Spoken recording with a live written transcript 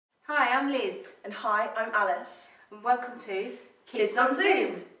I'm Liz. And hi, I'm Alice. And welcome to Kids on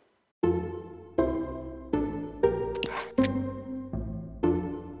Zoom.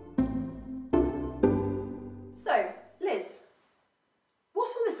 So, Liz,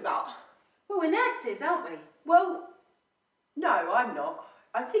 what's all this about? Well, we're nurses, aren't we? Well, no, I'm not.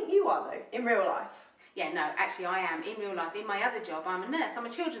 I think you are, though, in real life. Yeah, no, actually I am. In real life, in my other job, I'm a nurse. I'm a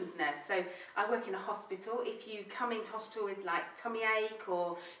children's nurse. So I work in a hospital. If you come into hospital with like tummy ache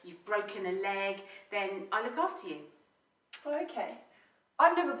or you've broken a leg, then I look after you. Okay.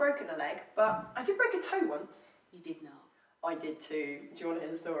 I've never broken a leg, but I did break a toe once. You did not? I did too. Do you want to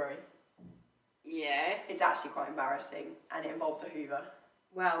hear the story? Yes. It's actually quite embarrassing, and it involves a hoover.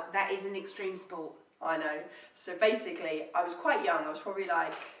 Well, that is an extreme sport. I know. So basically, I was quite young. I was probably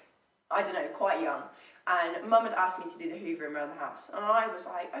like, I don't know, quite young. And Mum had asked me to do the hoovering around the house. And I was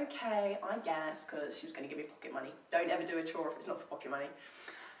like, okay, I guess, because she was going to give me pocket money. Don't ever do a chore if it's not for pocket money.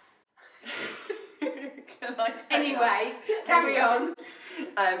 Can I say anyway, carry on.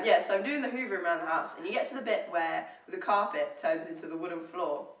 Yeah, so I'm doing the hoovering around the house, and you get to the bit where the carpet turns into the wooden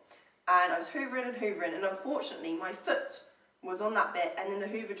floor. And I was hoovering, and unfortunately my foot was on that bit, and then the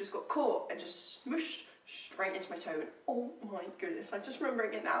hoover just got caught and just smushed straight into my toe. And oh my goodness, I'm just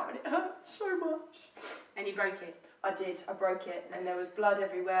remembering it now, and it hurt so much. And you broke it? I did, I broke it, and there was blood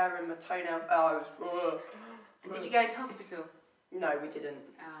everywhere, and my toenail, I was... And did you go into hospital? No, we didn't.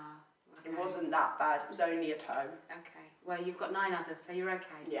 Okay. It wasn't that bad, it was only a toe. Okay, well you've got 9 others, so you're okay.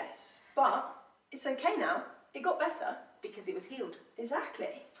 Yes, but it's okay now, it got better. Because it was healed.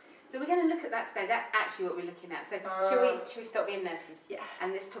 Exactly. So we're going to look at that today. That's actually what we're looking at. So shall we stop being nurses? Yeah.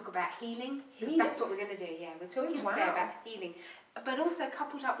 And let's talk about healing? Because Healing? that's what we're going to do, yeah. We're talking today about healing, but also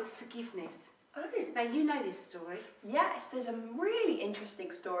coupled up with forgiveness. Oh. Now you know this story. Yes, there's a really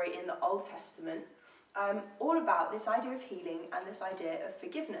interesting story in the Old Testament all about this idea of healing and this idea of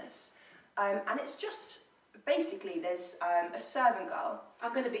forgiveness. And it's just, basically, there's a servant girl.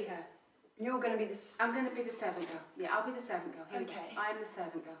 I'm going to be her. You're going to be the... I'm going to be the servant girl. Yeah, I'll be the servant girl. Here Okay. I am the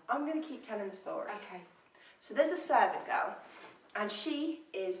servant girl. I'm going to keep telling the story. Okay. So there's a servant girl, and she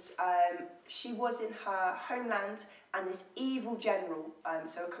is, she was in her homeland, and this evil general,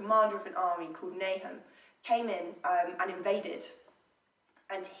 so a commander of an army called Nahum, came in and invaded.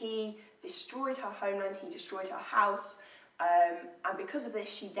 And he destroyed her homeland, he destroyed her house, and because of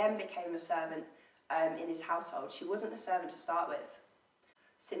this, she then became a servant in his household. She wasn't a servant to start with.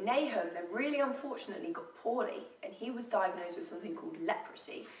 So Nahum then really unfortunately got poorly, and he was diagnosed with something called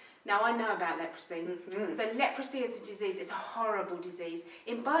leprosy. Now I know about leprosy. So leprosy is a disease, it's a horrible disease.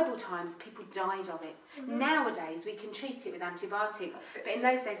 In Bible times, people died of it. Nowadays, we can treat it with antibiotics, but in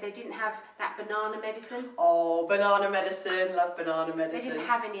those days they didn't have that banana medicine. Oh, banana medicine, love banana medicine. They didn't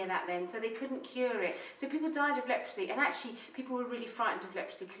have any of that then, so they couldn't cure it. So people died of leprosy, and actually people were really frightened of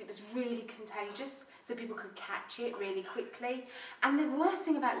leprosy because it was really contagious, so people could catch it really quickly. And the worst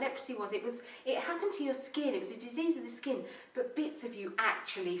thing about leprosy was it happened to your skin, it was a disease of the skin, but bits of you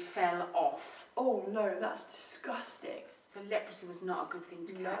actually fell off. Oh no, that's disgusting. So leprosy was not a good thing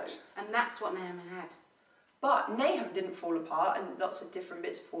to catch. And that's what Nahum had. But Nahum didn't fall apart, and lots of different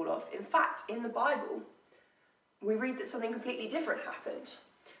bits fall off. In fact, in the Bible, we read that something completely different happened.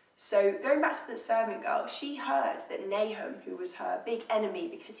 So going back to the servant girl, she heard that Nahum, who was her big enemy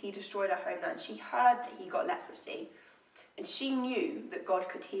because he destroyed her homeland, she heard that he got leprosy, and she knew that God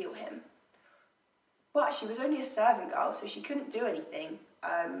could heal him. But she was only a servant girl, so she couldn't do anything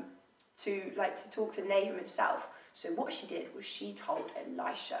to talk to Nahum himself. So what she did was she told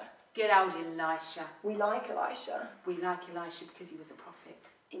Elisha. Good old Elisha. We like Elisha. We like Elisha because he was a prophet.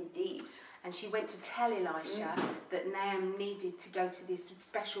 Indeed. And she went to tell Elisha that Nahum needed to go to this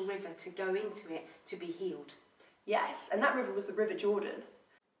special river, to go into it, to be healed. Yes, and that river was the River Jordan.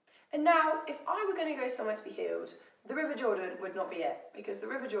 And now, if I were going to go somewhere to be healed, the River Jordan would not be it, because the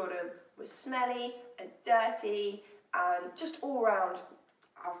River Jordan was smelly and dirty and just all round,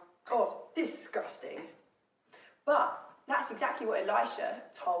 oh, disgusting. But that's exactly what Elisha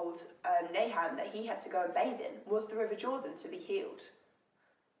told Nahum that he had to go and bathe in, was the River Jordan, to be healed.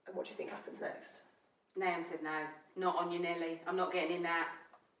 And what do you think happens next? Nahum said, no, not on your Nelly. I'm not getting in that.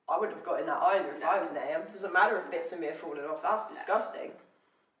 I wouldn't have got in that either if I was Nahum. It doesn't matter if bits of me have fallen off. That's disgusting.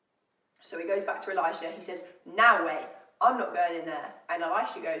 So he goes back to Elisha. He says, now wait, I'm not going in there. And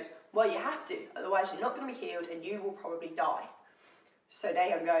Elisha goes, well, you have to. Otherwise, you're not going to be healed and you will probably die. So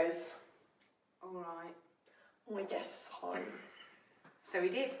Nahum goes, all right. Oh, I guess so. So he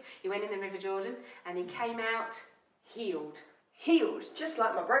did. He went in the River Jordan and he came out healed. Healed, just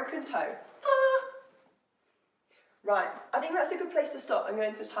like my broken toe. Ah. Right, I think that's a good place to stop and go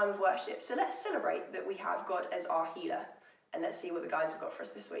into a time of worship. So let's celebrate that we have God as our healer. And let's see what the guys have got for us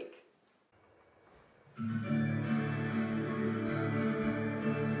this week.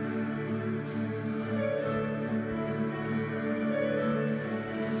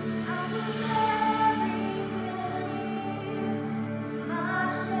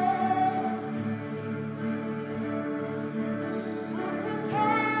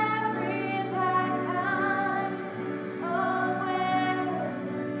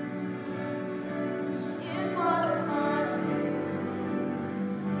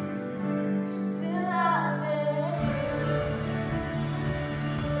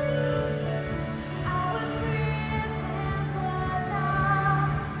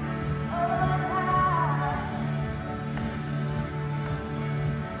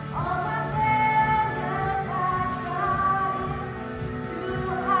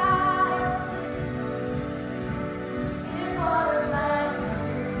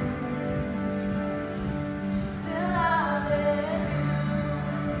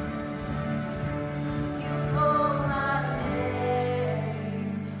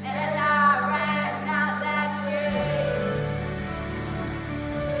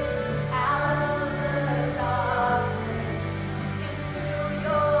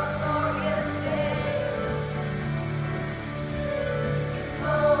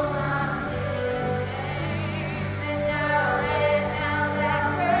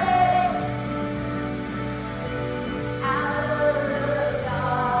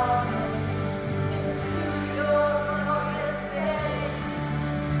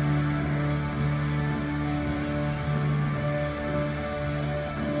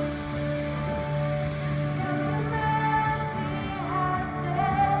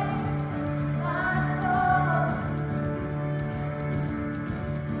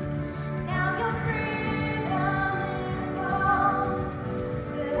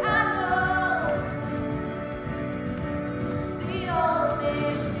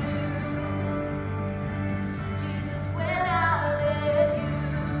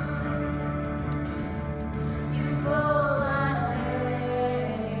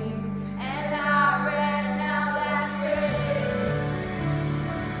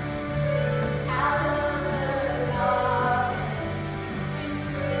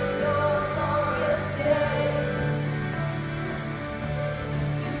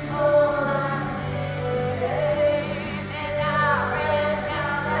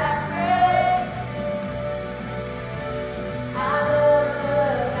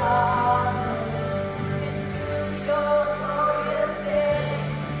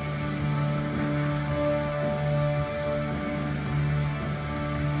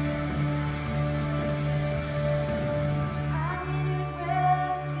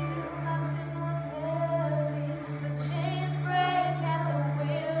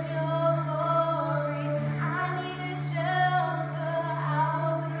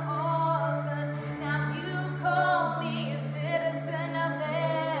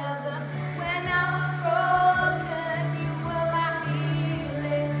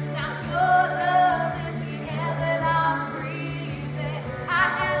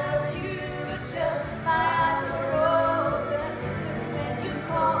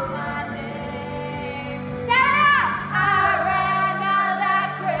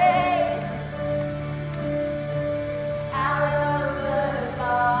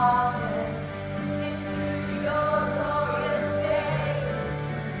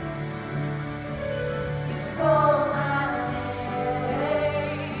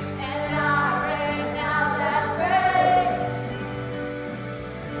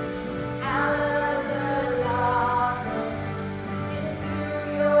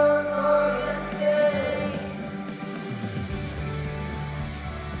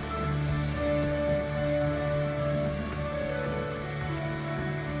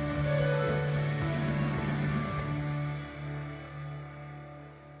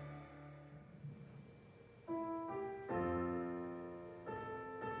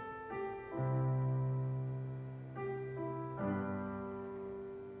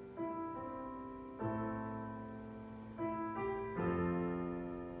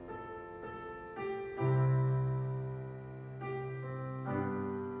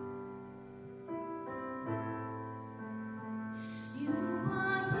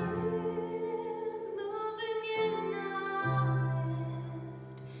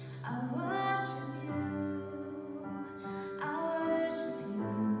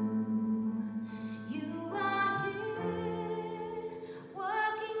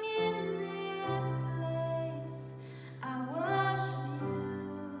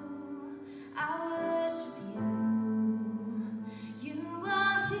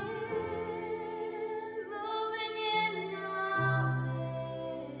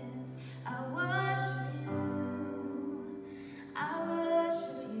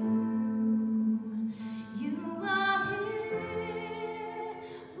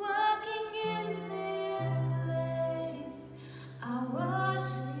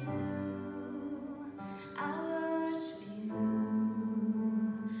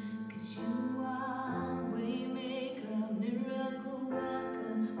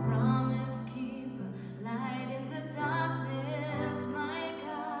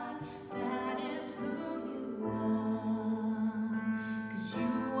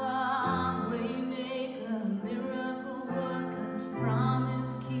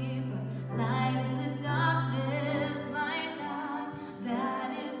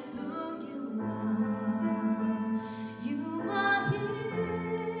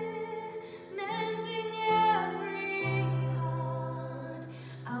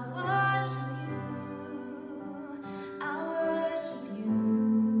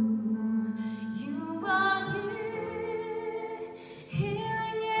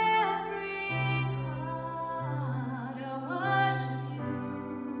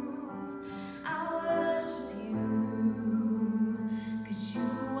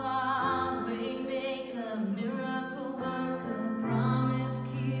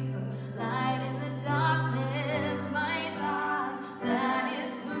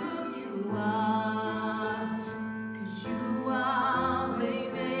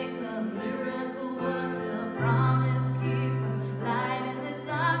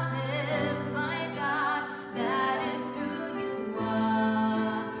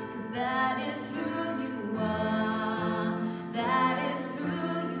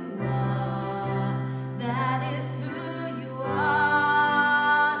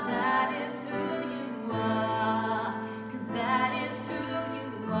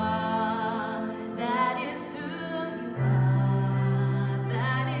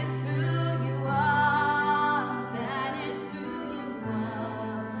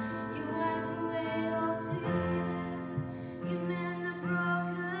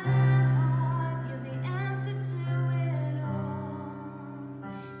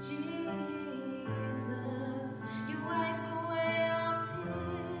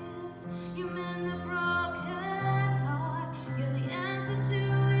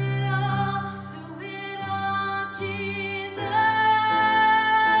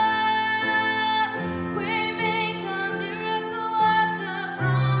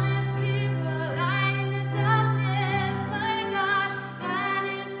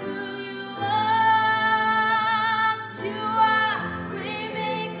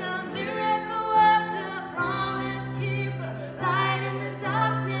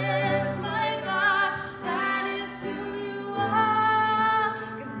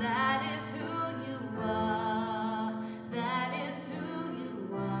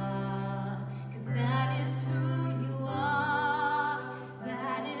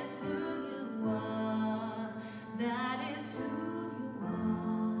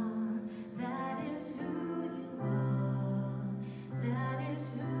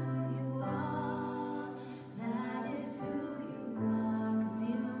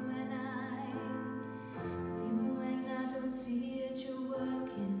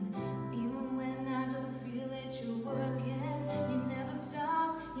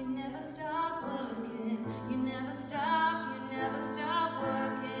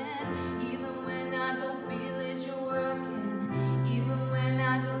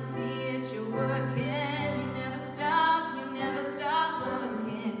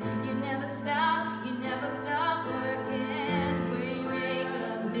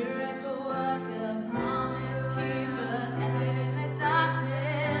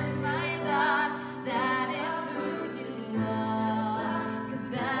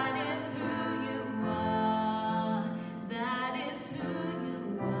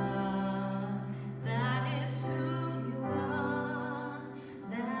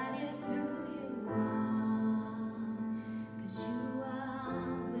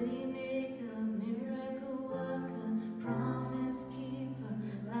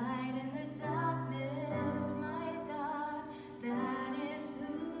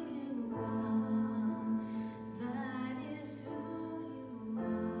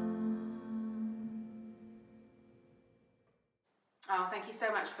 Oh, thank you so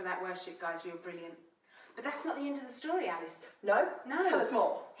much for that worship, guys. You're brilliant. But that's not the end of the story, Alice. No? No. Tell us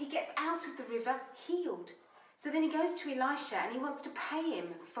more. He gets out of the river healed. So then he goes to Elisha and he wants to pay him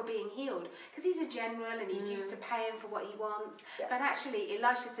for being healed because he's a general and he's used to paying for what he wants. Yeah. But actually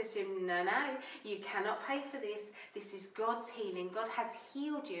Elisha says to him, no, you cannot pay for this. This is God's healing. God has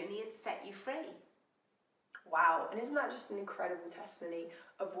healed you and he has set you free. Wow, and isn't that just an incredible testimony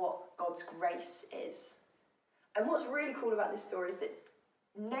of what God's grace is? And what's really cool about this story is that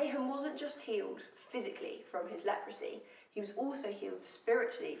Nahum wasn't just healed physically from his leprosy, he was also healed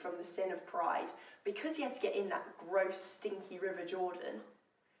spiritually from the sin of pride. Because he had to get in that gross, stinky River Jordan,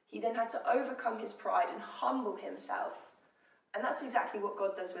 he then had to overcome his pride and humble himself. And that's exactly what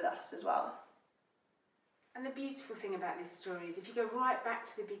God does with us as well. And the beautiful thing about this story is if you go right back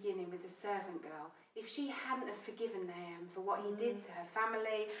to the beginning with the servant girl, if she hadn't have forgiven Nahum for what he did to her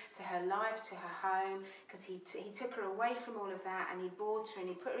family, to her life, to her home, because he took her away from all of that and he bought her and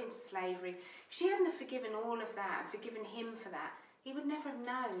he put her into slavery, if she hadn't have forgiven all of that and forgiven him for that, he would never have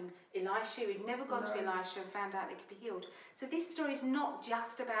known Elisha. He'd never gone to Elisha and found out they could be healed. So this story is not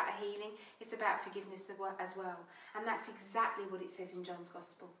just about a healing, it's about forgiveness as well. And that's exactly what it says in John's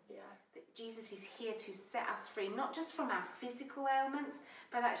Gospel. Yeah. That Jesus is here to set us free, not just from our physical ailments,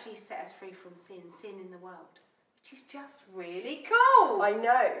 but actually set us free from sin in the world. Which is just really cool. I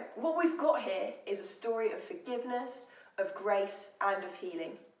know. What we've got here is a story of forgiveness, of grace, and of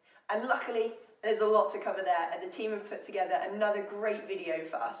healing. And luckily, there's a lot to cover there, and the team have put together another great video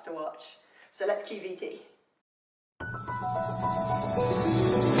for us to watch. So let's cue VT.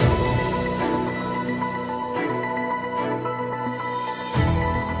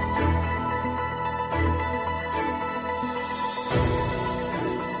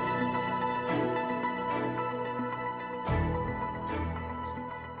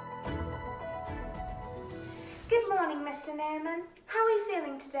 Good morning, Mr. Naaman. How are you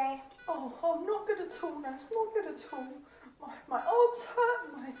feeling today? Oh, not good at all, nurse, not good at all. My arms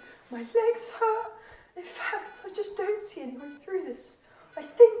hurt, my legs hurt. In fact, I just don't see any way through this. I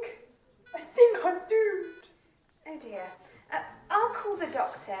think I'm doomed. Oh dear. I'll call the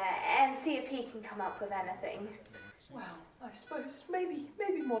doctor and see if he can come up with anything. Well, I suppose maybe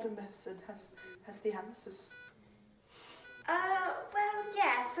modern medicine has the answers. Well,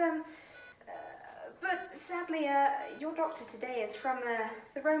 yes, but sadly, your doctor today is from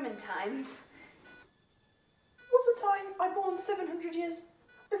the Roman times. Wasn't I born 700 years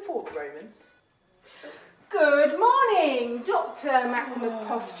before the Romans? Good morning, Dr. Maximus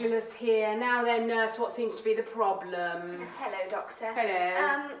Postulus here. Now then, nurse, what seems to be the problem? Hello, doctor.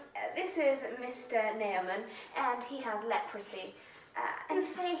 Hello. This is Mr. Naaman, and he has leprosy. And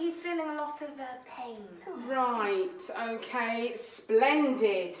today he's feeling a lot of pain. Right, okay,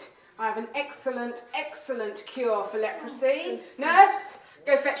 splendid. I have an excellent cure for leprosy. Nurse,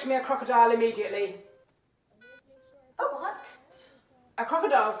 go fetch me a crocodile immediately. Oh, what? A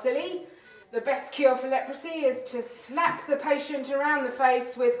crocodile, silly. The best cure for leprosy is to slap the patient around the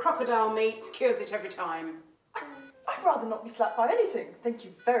face with crocodile meat. Cures it every time. I'd rather not be slapped by anything, thank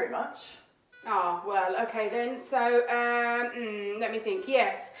you very much. Ah, well, okay then. So, let me think.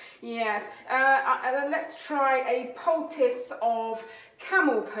 Yes. Let's try a poultice of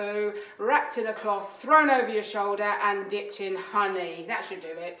camel poo wrapped in a cloth, thrown over your shoulder and dipped in honey. That should do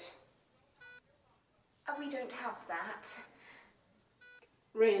it. Oh, we don't have that.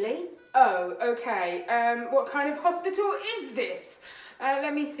 Really? Oh, okay. What kind of hospital is this?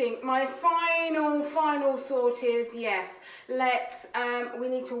 Let me think. My final thought is, yes, we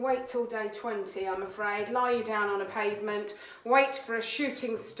need to wait till day 20, I'm afraid. Lie you down on a pavement, wait for a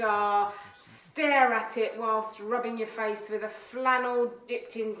shooting star, stare at it whilst rubbing your face with a flannel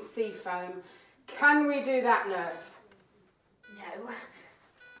dipped in sea foam. Can we do that, nurse? No.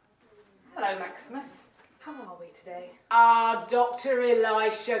 Hello, Maximus. How are we today? Ah, Dr.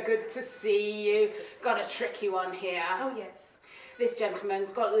 Elisha, good to see you. Got a tricky one here. Oh, yes. This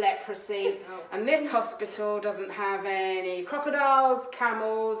gentleman's got leprosy, and this hospital doesn't have any crocodiles,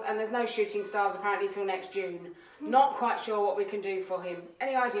 camels, and there's no shooting stars apparently till next June. Not quite sure what we can do for him.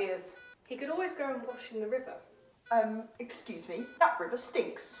 Any ideas? He could always go and wash in the river. Excuse me, that river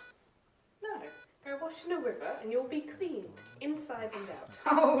stinks. No, go wash in a river and you'll be cleaned, inside and out.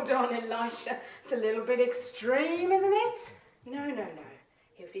 Hold on, Elisha. It's a little bit extreme, isn't it? No.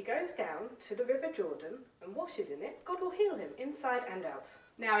 If he goes down to the River Jordan and washes in it, God will heal him, inside and out.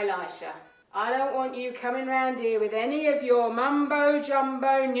 Now, Elisha, I don't want you coming round here with any of your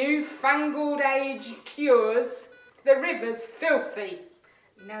mumbo-jumbo, newfangled age cures. The river's filthy.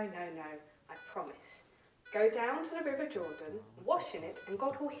 No, I promise. Go down to the River Jordan, wash in it, and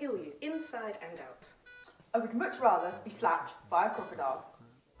God will heal you, inside and out. I would much rather be slapped by a crocodile.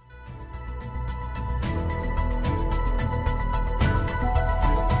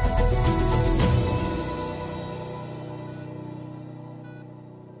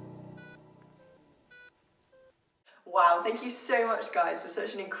 Wow, thank you so much guys for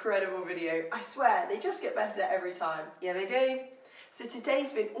such an incredible video. I swear, they just get better every time. Yeah, they do. So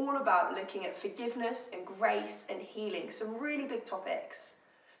today's been all about looking at forgiveness and grace and healing, some really big topics.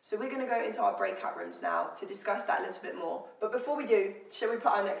 So we're going to go into our breakout rooms now to discuss that a little bit more. But before we do, shall we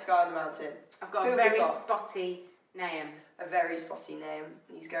put our next guy on the mountain? I've got Who a have we very got? spotty name. A very spotty name.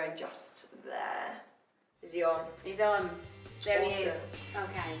 He's going just there. Is he on? He's on. There he Awesome. is.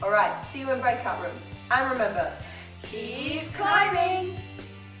 Okay. Alright, see you in breakout rooms. And remember, keep climbing!